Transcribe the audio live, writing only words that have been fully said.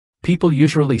People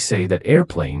usually say that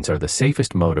airplanes are the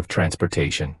safest mode of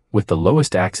transportation, with the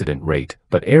lowest accident rate,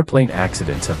 but airplane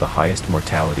accidents have the highest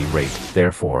mortality rate.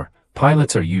 Therefore,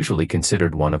 pilots are usually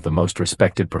considered one of the most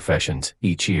respected professions.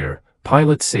 Each year,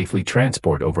 pilots safely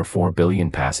transport over 4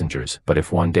 billion passengers. But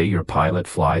if one day your pilot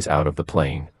flies out of the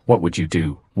plane, what would you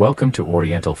do? Welcome to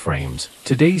Oriental Frames.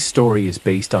 Today's story is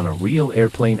based on a real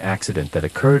airplane accident that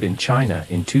occurred in China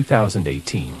in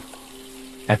 2018.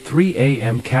 At 3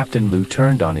 a.m. Captain Lu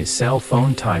turned on his cell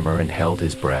phone timer and held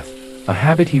his breath, a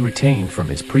habit he retained from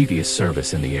his previous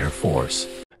service in the Air Force.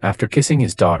 After kissing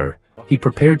his daughter, he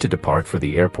prepared to depart for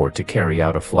the airport to carry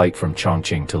out a flight from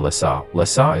Chongqing to Lhasa.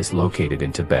 Lhasa is located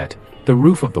in Tibet, the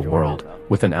roof of the world,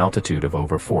 with an altitude of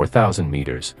over 4,000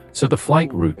 meters, so the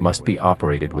flight route must be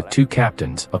operated with 2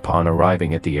 captains. Upon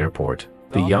arriving at the airport,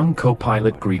 the young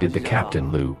co-pilot greeted the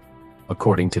Captain Lu.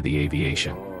 According to the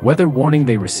aviation weather warning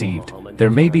they received, there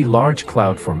may be large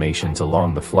cloud formations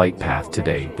along the flight path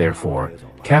today. Therefore,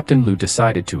 Captain Lu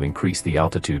decided to increase the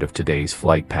altitude of today's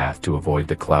flight path to avoid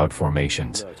the cloud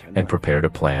formations, and prepared a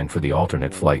plan for the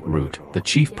alternate flight route. The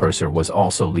chief purser was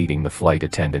also leading the flight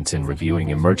attendants in reviewing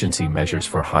emergency measures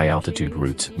for high-altitude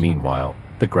routes. Meanwhile,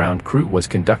 the ground crew was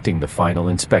conducting the final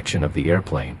inspection of the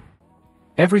airplane.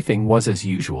 Everything was as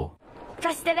usual.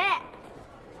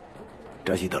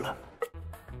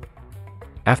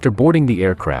 After boarding the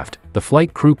aircraft, the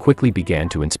flight crew quickly began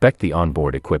to inspect the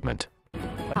onboard equipment.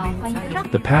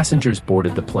 The passengers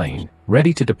boarded the plane,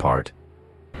 ready to depart.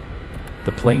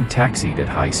 The plane taxied at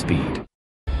high speed.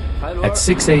 At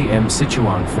 6 a.m.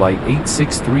 Sichuan Flight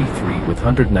 8633 with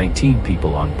 119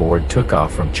 people on board took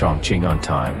off from Chongqing on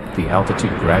time. The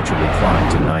altitude gradually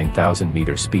climbed to 9,000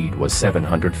 meter. Speed was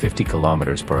 750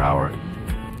 kilometers per hour.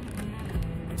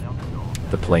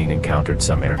 The plane encountered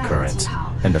some air currents,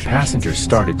 and the passengers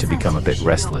started to become a bit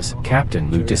restless. Captain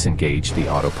Lu disengaged the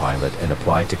autopilot and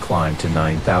applied to climb to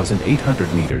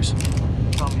 9,800 meters.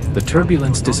 The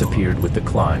turbulence disappeared with the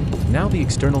climb. Now the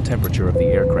external temperature of the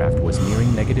aircraft was nearing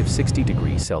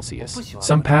 -60°C.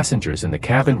 Some passengers in the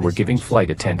cabin were giving flight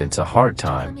attendants a hard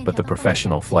time, but the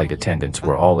professional flight attendants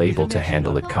were all able to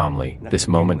handle it calmly. This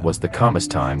moment was the calmest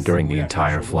time during the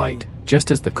entire flight.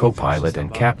 Just as the co-pilot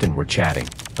and captain were chatting,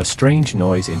 a strange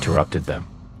noise interrupted them.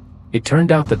 It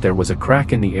turned out that there was a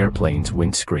crack in the airplane's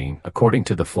windscreen. According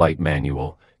to the flight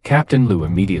manual, Captain Lu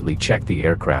immediately checked the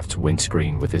aircraft's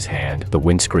windscreen with his hand. The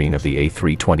windscreen of the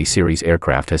A320 series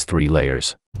aircraft has 3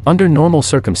 layers. Under normal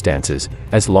circumstances,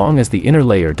 as long as the inner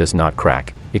layer does not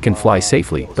crack, it can fly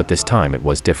safely, but this time it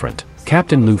was different.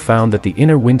 Captain Lu found that the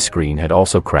inner windscreen had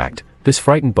also cracked. This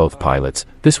frightened both pilots.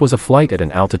 This was a flight at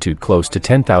an altitude close to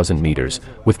 10,000 meters,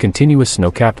 with continuous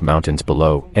snow-capped mountains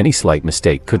below. Any slight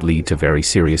mistake could lead to very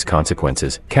serious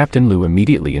consequences. Captain Lu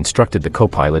immediately instructed the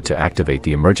co-pilot to activate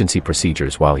the emergency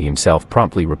procedures while he himself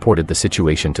promptly reported the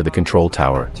situation to the control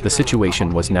tower. The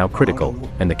situation was now critical,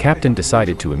 and the captain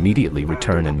decided to immediately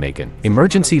return and make an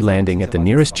emergency landing at the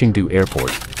nearest Chengdu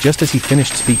Airport. Just as he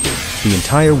finished speaking, the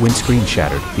entire windscreen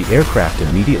shattered. The aircraft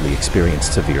immediately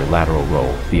experienced severe lateral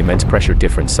roll. The immense pressure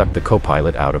difference sucked the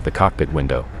co-pilot out of the cockpit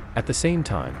window. At the same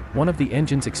time, one of the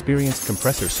engines experienced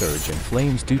compressor surge and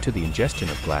flames due to the ingestion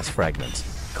of glass fragments,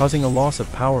 causing a loss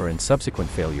of power and subsequent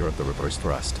failure of the reverse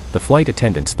thrust. The flight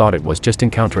attendants thought it was just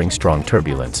encountering strong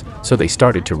turbulence, so they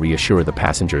started to reassure the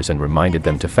passengers and reminded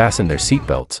them to fasten their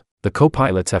seatbelts. The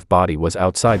co-pilot's body was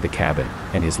outside the cabin,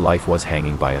 and his life was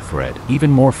hanging by a thread. Even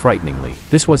more frighteningly,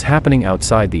 this was happening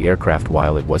outside the aircraft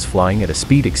while it was flying at a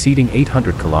speed exceeding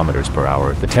 800 kilometers per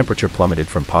hour. The temperature plummeted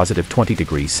from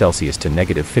 +20°C to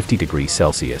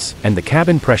 -50°C, and the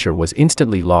cabin pressure was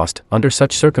instantly lost. Under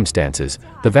such circumstances,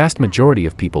 the vast majority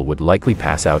of people would likely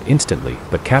pass out instantly,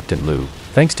 but Captain Lu,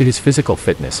 thanks to his physical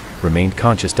fitness, remained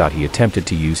conscious. He attempted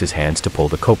to use his hands to pull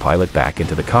the co-pilot back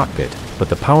into the cockpit, but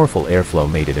the powerful airflow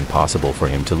made it impossible for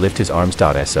him to lift his arms.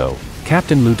 So,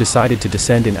 Captain Lu decided to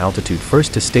descend in altitude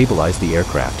first to stabilize the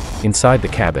aircraft. Inside the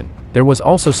cabin, there was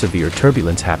also severe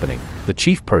turbulence happening. The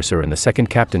chief purser and the second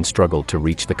captain struggled to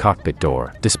reach the cockpit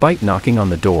door. Despite knocking on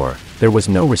the door, there was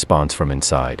no response from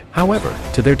inside. However,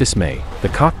 to their dismay, the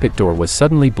cockpit door was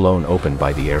suddenly blown open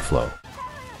by the airflow.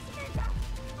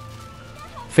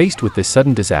 Faced with this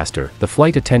sudden disaster, the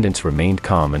flight attendants remained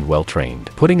calm and well-trained.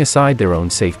 Putting aside their own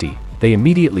safety, they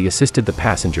immediately assisted the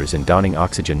passengers in donning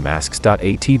oxygen masks. At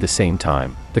the same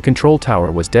time, the control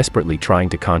tower was desperately trying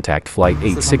to contact Flight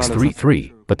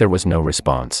 8633, but there was no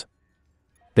response.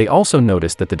 They also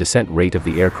noticed that the descent rate of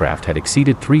the aircraft had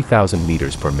exceeded 3,000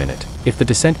 meters per minute. If the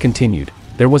descent continued,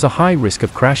 there was a high risk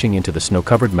of crashing into the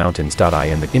snow-covered mountains.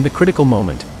 In the critical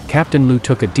moment, Captain Lu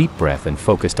took a deep breath and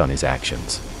focused on his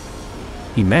actions.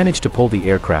 He managed to pull the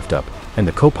aircraft up, and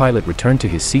the co-pilot returned to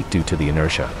his seat due to the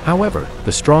inertia. However,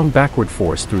 the strong backward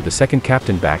force threw the second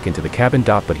captain back into the cabin.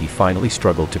 But he finally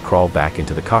struggled to crawl back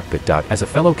into the cockpit. As a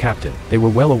fellow captain, they were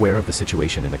well aware of the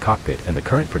situation in the cockpit and the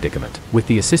current predicament. With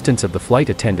the assistance of the flight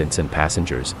attendants and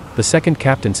passengers, the second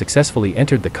captain successfully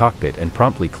entered the cockpit and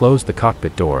promptly closed the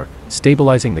cockpit door,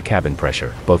 stabilizing the cabin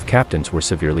pressure. Both captains were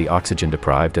severely oxygen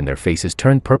deprived and their faces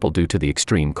turned purple due to the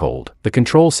extreme cold. The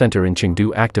control center in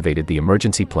Chengdu activated the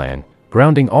emergency plan,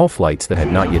 grounding all flights that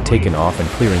had not yet taken off and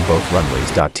clearing both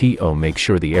runways. To make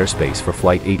sure the airspace for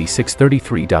Flight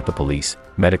 8633. The police,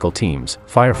 medical teams,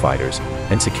 firefighters,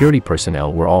 and security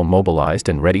personnel were all mobilized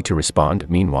and ready to respond.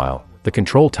 Meanwhile, the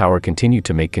control tower continued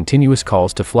to make continuous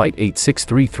calls to Flight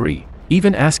 8633,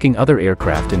 even asking other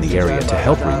aircraft in the area to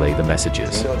help relay the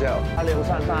messages.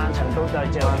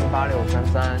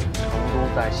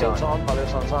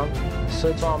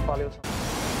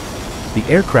 The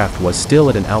aircraft was still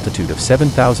at an altitude of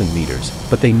 7,000 meters,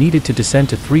 but they needed to descend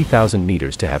to 3,000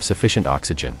 meters to have sufficient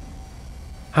oxygen.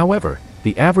 However,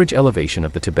 the average elevation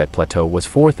of the Tibet Plateau was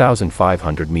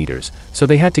 4,500 meters, so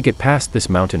they had to get past this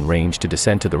mountain range to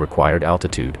descend to the required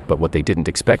altitude. But what they didn't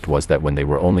expect was that when they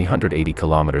were only 180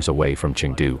 kilometers away from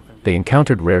Chengdu, they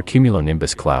encountered rare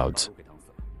cumulonimbus clouds.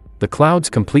 The clouds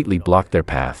completely blocked their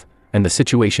path, and the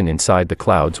situation inside the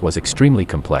clouds was extremely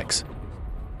complex.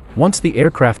 Once the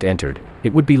aircraft entered,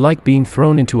 it would be like being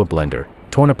thrown into a blender,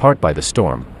 torn apart by the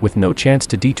storm, with no chance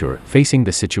to detour. Facing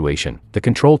the situation, the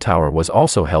control tower was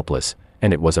also helpless,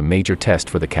 and it was a major test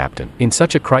for the captain. In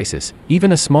such a crisis,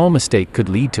 even a small mistake could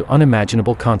lead to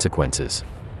unimaginable consequences.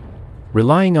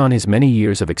 Relying on his many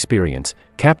years of experience,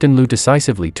 Captain Lau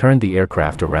decisively turned the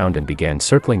aircraft around and began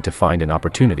circling to find an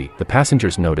opportunity. The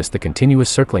passengers noticed the continuous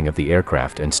circling of the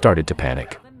aircraft and started to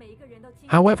panic.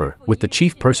 However, with the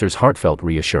chief purser's heartfelt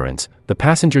reassurance, the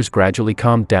passengers gradually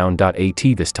calmed down.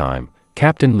 This time,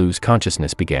 Captain Lau's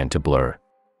consciousness began to blur.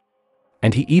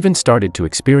 And he even started to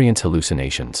experience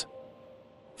hallucinations.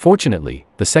 Fortunately,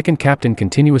 the second captain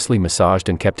continuously massaged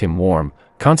and kept him warm,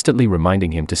 constantly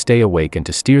reminding him to stay awake and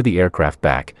to steer the aircraft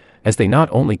back, as they not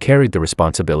only carried the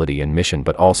responsibility and mission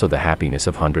but also the happiness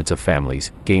of hundreds of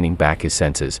families. Gaining back his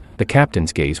senses, the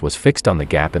captain's gaze was fixed on the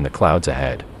gap in the clouds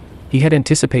ahead. He had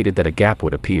anticipated that a gap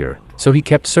would appear, so he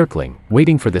kept circling,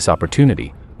 waiting for this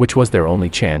opportunity, which was their only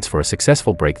chance for a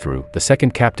successful breakthrough. The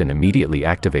second captain immediately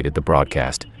activated the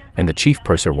broadcast, and the chief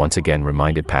purser once again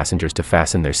reminded passengers to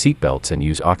fasten their seatbelts and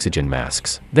use oxygen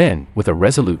masks. Then, with a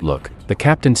resolute look, the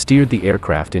captain steered the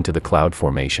aircraft into the cloud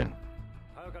formation.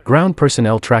 Ground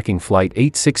personnel tracking Flight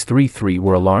 8633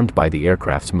 were alarmed by the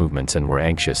aircraft's movements and were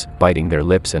anxious, biting their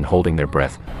lips and holding their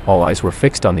breath. All eyes were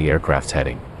fixed on the aircraft's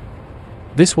heading.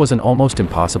 This was an almost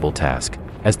impossible task,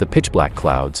 as the pitch-black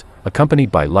clouds,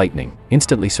 accompanied by lightning,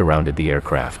 instantly surrounded the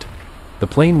aircraft. The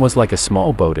plane was like a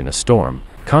small boat in a storm,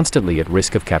 constantly at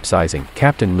risk of capsizing.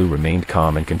 Captain Lau remained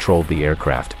calm and controlled the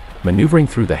aircraft, maneuvering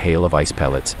through the hail of ice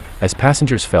pellets, as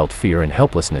passengers felt fear and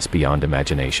helplessness beyond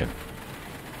imagination.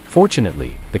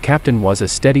 Fortunately, the captain was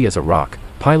as steady as a rock,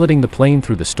 piloting the plane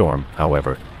through the storm.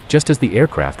 However, just as the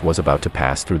aircraft was about to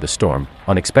pass through the storm,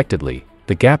 unexpectedly,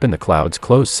 the gap in the clouds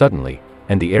closed suddenly,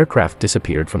 and the aircraft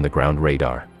disappeared from the ground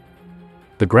radar.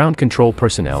 The ground control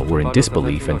personnel were in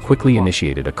disbelief and quickly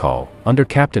initiated a call. Under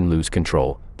Captain Lau's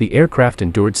control, the aircraft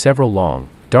endured several long,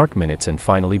 dark minutes and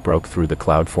finally broke through the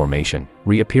cloud formation,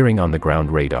 reappearing on the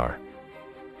ground radar.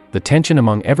 The tension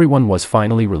among everyone was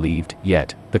finally relieved,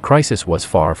 yet, the crisis was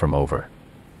far from over.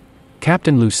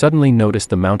 Captain Lau suddenly noticed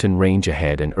the mountain range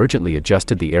ahead and urgently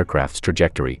adjusted the aircraft's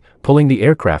trajectory, pulling the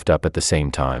aircraft up at the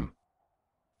same time.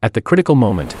 At the critical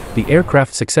moment, the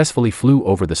aircraft successfully flew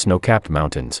over the snow-capped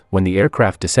mountains. When the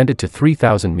aircraft descended to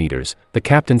 3,000 meters, the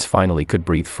captains finally could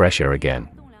breathe fresh air again.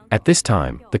 At this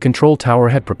time, the control tower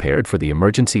had prepared for the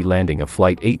emergency landing of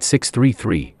Flight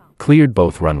 8633, cleared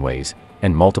both runways,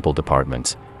 and multiple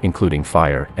departments, including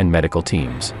fire and medical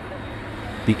teams.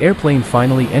 The airplane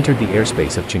finally entered the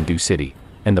airspace of Chengdu City,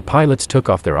 and the pilots took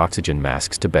off their oxygen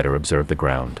masks to better observe the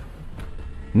ground.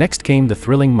 Next came the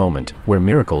thrilling moment, where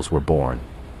miracles were born.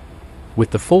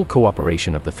 With the full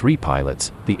cooperation of the three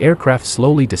pilots, the aircraft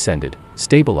slowly descended,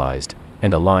 stabilized,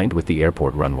 and aligned with the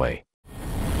airport runway.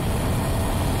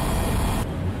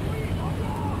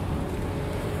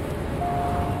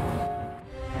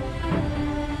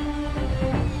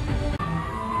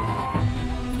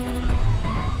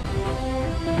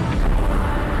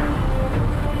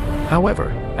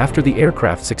 However, after the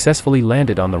aircraft successfully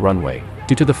landed on the runway,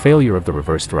 due to the failure of the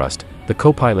reverse thrust, the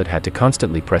co-pilot had to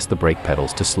constantly press the brake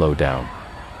pedals to slow down.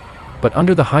 But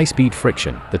under the high-speed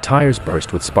friction, the tires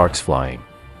burst with sparks flying.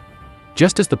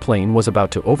 Just as the plane was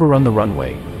about to overrun the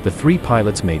runway, the three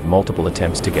pilots made multiple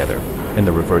attempts together, and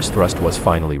the reverse thrust was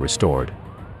finally restored.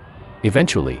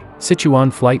 Eventually,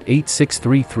 Sichuan Flight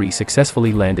 8633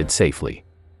 successfully landed safely.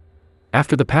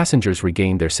 After the passengers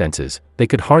regained their senses, they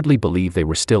could hardly believe they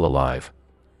were still alive.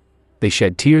 They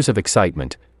shed tears of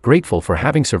excitement, grateful for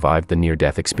having survived the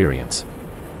near-death experience.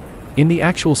 In the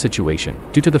actual situation,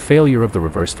 due to the failure of the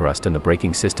reverse thrust and the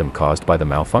braking system caused by the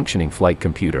malfunctioning flight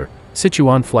computer,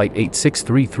 Sichuan Flight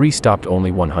 8633 stopped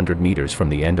only 100 meters from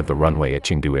the end of the runway at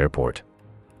Chengdu Airport.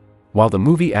 While the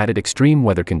movie added extreme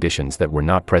weather conditions that were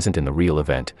not present in the real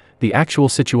event, the actual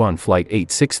Sichuan Flight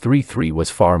 8633 was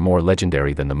far more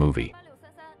legendary than the movie.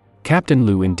 Captain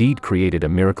Liu indeed created a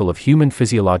miracle of human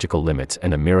physiological limits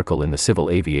and a miracle in the civil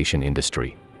aviation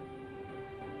industry.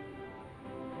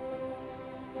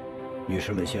 女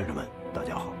士们、先生们，大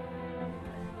家好，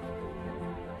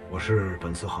我是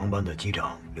本次航班的机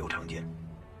长刘长健。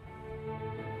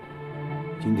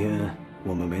今天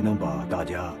我们没能把大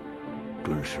家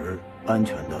准时、安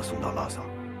全地送到拉萨，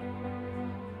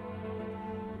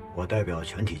我代表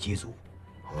全体机组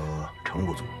和乘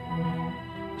务组，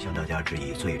向大家致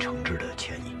以最诚挚的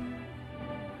歉意。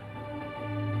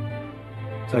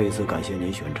再一次感谢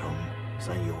您选乘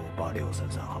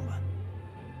3U8633航班。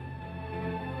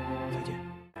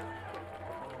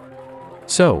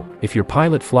 So, if your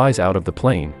pilot flies out of the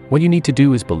plane, what you need to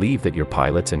do is believe that your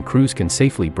pilots and crews can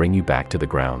safely bring you back to the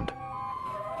ground.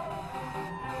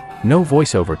 No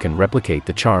voiceover can replicate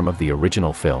the charm of the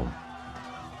original film.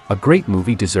 A great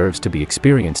movie deserves to be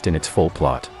experienced in its full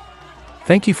plot.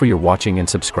 Thank you for your watching and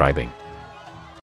subscribing.